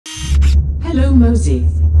Hello, Mosey.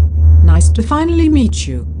 Nice to finally meet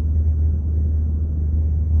you.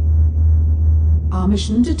 Our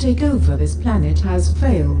mission to take over this planet has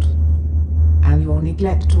failed. And your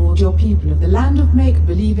neglect toward your people of the land of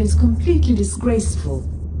make-believe is completely disgraceful.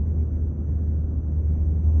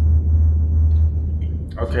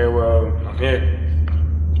 Okay, well, I'm here.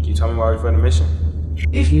 Can you tell me why you're for the mission?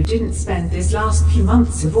 If you didn't spend this last few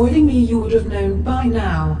months avoiding me, you would have known by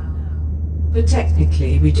now. But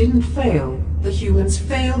technically, we didn't fail. The humans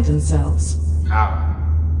failed themselves. How?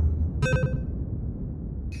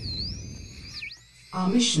 Our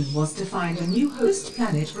mission was to find a new host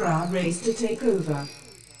planet for our race to take over.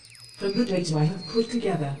 From the data I have put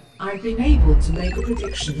together, I've been able to make a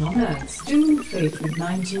prediction on Earth's doomed fate with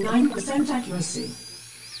 99% accuracy.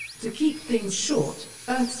 To keep things short,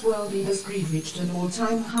 Earth's world leaders' greed reached an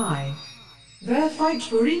all-time high. Their fight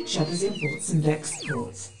for each other's imports and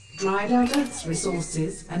exports dried out Earth's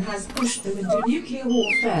resources and has pushed them into nuclear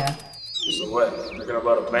warfare. So what? They're gonna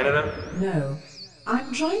blow the planet up? No.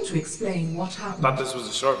 I'm trying to explain what happened. I thought this was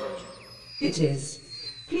a short version. It is.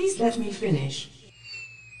 Please let me finish.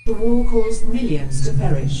 The war caused millions to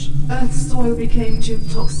perish. Earth's soil became too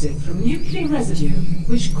toxic from nuclear residue,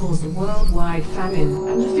 which caused a worldwide famine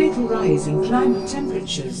and a fatal rise in climate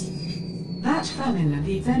temperatures. That famine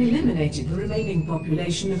then eliminated the remaining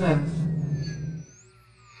population of Earth.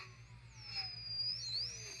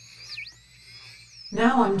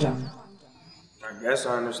 Now I'm done. I guess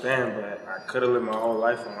I understand, but I could have lived my whole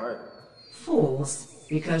life on Earth. False.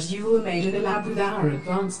 Because you were made in a lab with our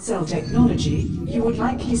advanced cell technology, you would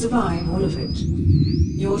likely survive all of it.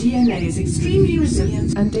 Your DNA is extremely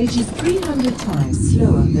resilient and ages 300 times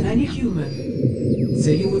slower than any human. So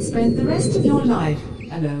you would spend the rest of your life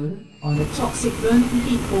alone on a toxic burnt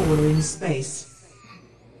heat ball in space.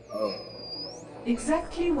 Oh.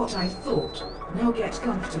 Exactly what I thought. Now get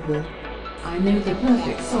comfortable. I know the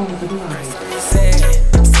perfect song for the ride.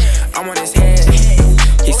 I'm on his head.